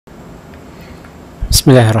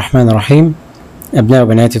بسم الله الرحمن الرحيم. أبناء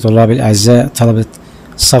وبناتي طلاب الأعزاء طلبة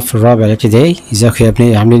الصف الرابع الابتدائي، ازيكم يا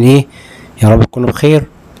أبنائي؟ عاملين إيه؟ يا رب تكونوا بخير.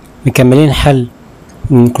 مكملين حل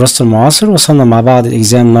من كراسة المعاصر، وصلنا مع بعض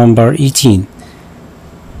الإكزام نمبر 18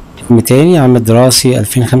 ترم تاني عام الدراسي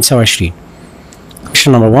 2025.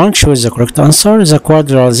 Question number 1, choose the correct answer. The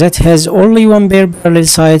quadrilateral that has only one pair parallel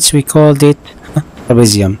sides, we called it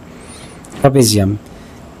trapezium. Trapezium.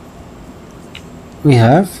 We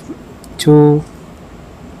have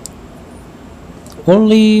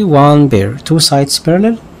only one pair, two sides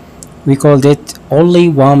parallel, we called it only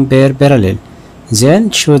one pair parallel.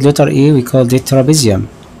 Then choose letter A, we called it trapezium.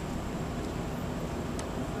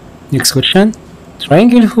 Next question,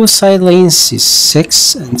 triangle whose side length is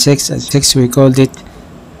 6 and 6 and 6, we called it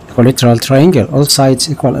equilateral triangle. All sides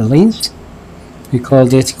equal in length, we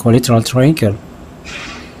called it equilateral triangle.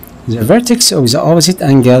 The vertex of the opposite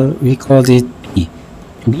angle, we called it B.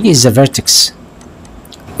 B is the vertex.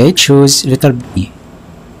 Okay, choose letter B.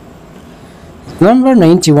 Number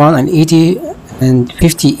 91 and 80 and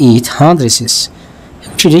 58 hundredths.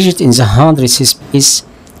 Which digit in the hundredths space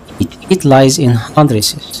 8 lies in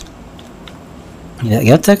hundredths؟ إذا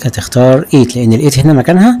إجابتك هتختار 8 لأن ال 8 هنا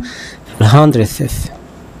مكانها في ال hundredths.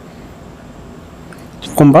 To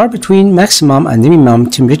compare between maximum and minimum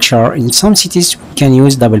temperature in some cities, we can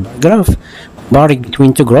use double bar graph. Comparing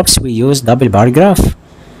between two groups, we use double bar graph.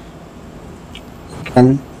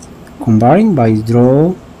 And comparing by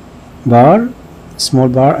draw bar, small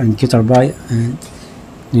bar and gutter bar, and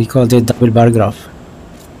we call it double bar graph.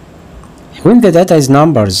 When the data is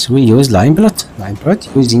numbers, we use line plot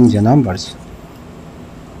using the numbers.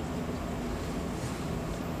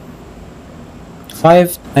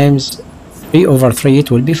 5 times 3 over 3, it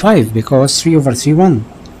will be 5 because 3 over 3 1.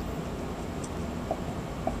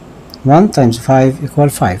 1 times 5 equal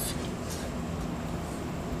 5.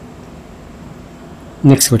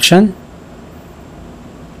 Next question.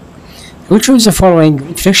 We choose the following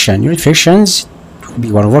unit fraction. Unit fractions will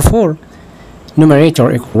be 1 over 4.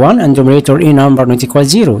 Numerator equal 1 and numerator a number not equal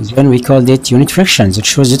 0. Then we called it unit fractions. It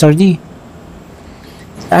shows letter D.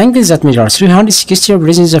 The angles that measure 360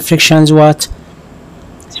 represents the fractions what?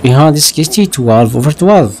 360 12 over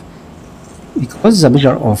 12. Because the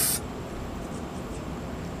measure of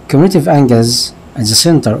cumulative angles at the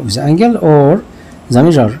center of the angle or the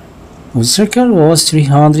measure of the circle was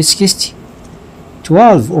 360.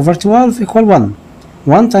 12 over 12 equal 1.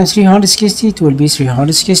 1 times 360, it will be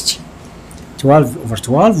 360. 12 over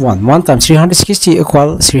 12, 1. 1 times 360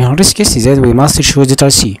 equal 360. Then we must choose letter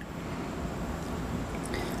C.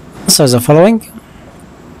 Answer the following.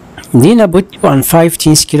 Dina put 2 and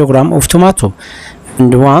 5/10 kilogram of tomato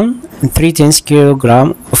and 1 and 3/10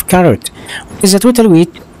 kilogram of carrot. What is the total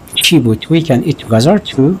weight she put? We can eat together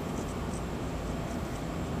 2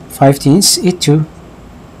 5/10 eat 2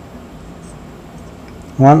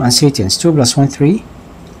 1 and 3/10. 2 plus 1 3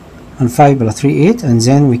 and 5 plus 3 8, and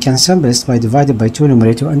then we can simplify by divided by 2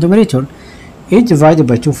 numerator and numerator. 8 divided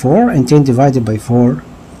by 2 4 and 10 divided by 4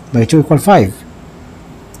 by 2 equal 5.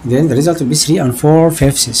 Then the result will be 3 and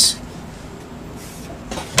 4/5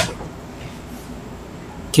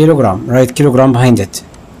 kilogram. Write kilogram behind it.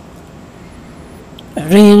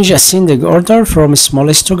 Arrange ascending order from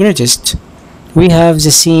smallest to greatest. We have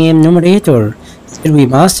the same numerator. Then we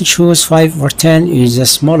must choose 5 over 10 is the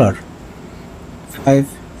smaller. 5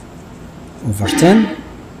 over 10,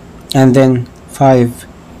 and then 5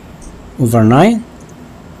 over 9,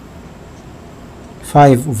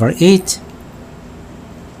 5 over 8,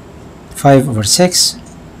 5 over 6,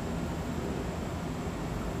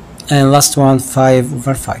 and last one 5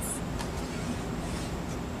 over 5.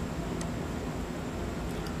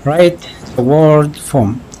 Write the word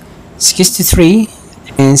form. 63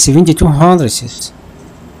 and 72 hundredths.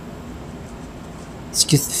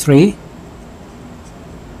 63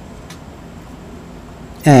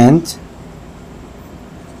 and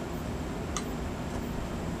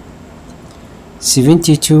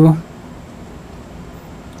 72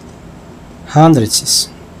 hundredths.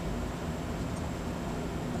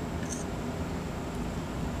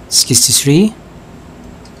 63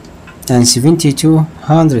 and 72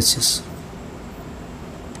 hundredths.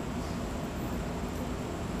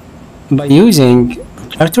 By using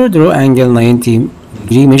protractor, draw angle 90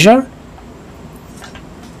 degree measure.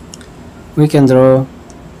 We can draw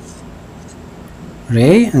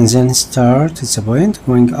ray and then start at the point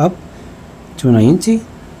going up to 90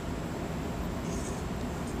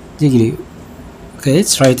 degree. Okay,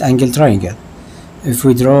 it's right angle triangle. If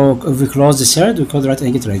we close the third, we call right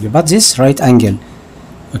angle triangle, but this right angle.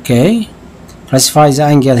 Okay, classify the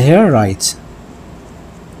angle here right.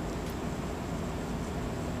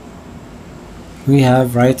 we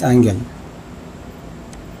have right angle.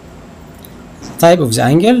 Type of the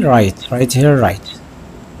angle, right here, right.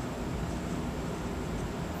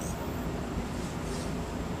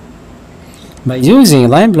 By using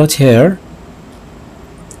line plot here,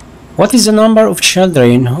 what is the number of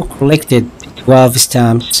children who collected 12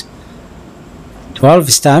 stamps?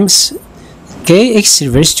 12 stamps. Okay, x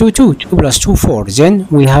reverse to 2 plus 2 4. Then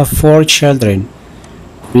we have 4 children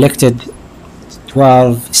collected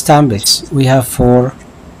 12 stamps. We have 4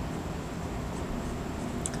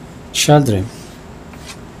 children.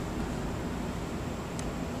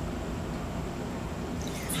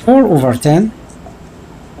 4 over 10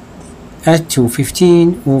 add to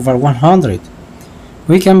 15 over 100.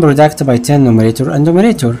 We can product by 10 numerator and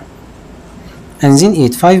numerator. And then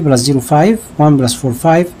 8, 5 plus 0, 5, 1 plus 4,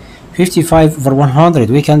 5, 55 over 100.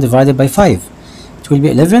 We can divide it by 5. It will be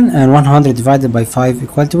 11, and 100 divided by 5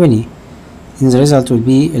 equal 20. And the result will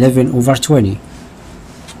be 11 over 20.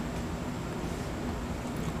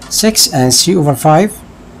 6 and 3 over 5.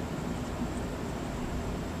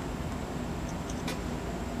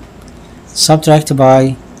 Subtract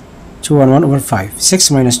by 2 and 1 over 5.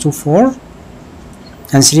 6 minus 2, 4.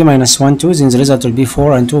 And 3 minus 1, 2. Then the result will be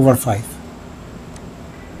 4 and 2 over 5.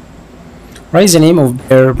 Write the name of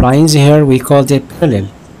their lines here. We called it parallel.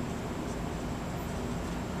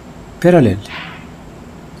 Parallel.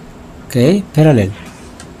 Okay, parallel.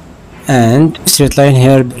 And straight line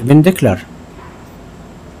here, perpendicular.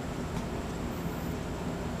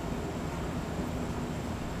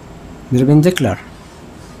 Perpendicular.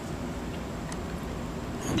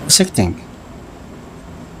 Intersecting.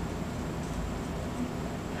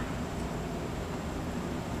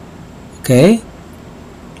 Okay,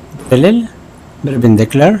 parallel,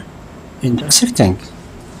 perpendicular, intersecting.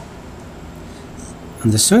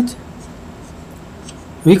 Understood?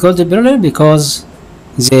 We call it parallel because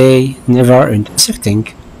they never intersecting.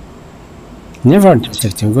 Never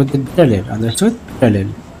intersecting. We call it parallel. Understood? Parallel.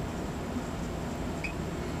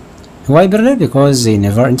 Why parallel? Because they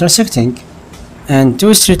never intersecting. And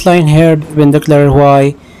two straight line here, perpendicular.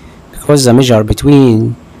 Why? Because the measure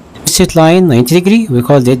between two straight line 90 degree. We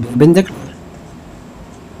called it perpendicular.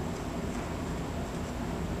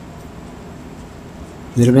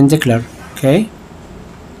 Perpendicular. Okay.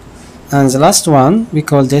 And the last one we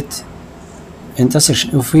called it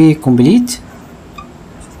intersection. If we complete,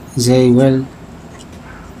 they will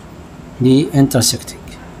be intersecting.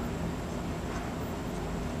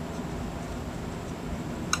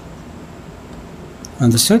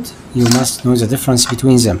 Understood? You must know the difference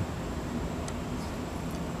between them.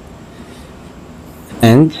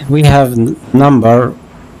 And we have number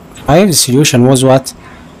 5. The solution was what?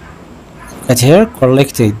 At here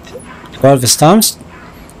collected 12 stamps.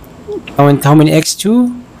 Count how many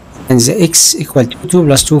x2, and the x equal to 2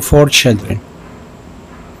 plus 2, 4 children.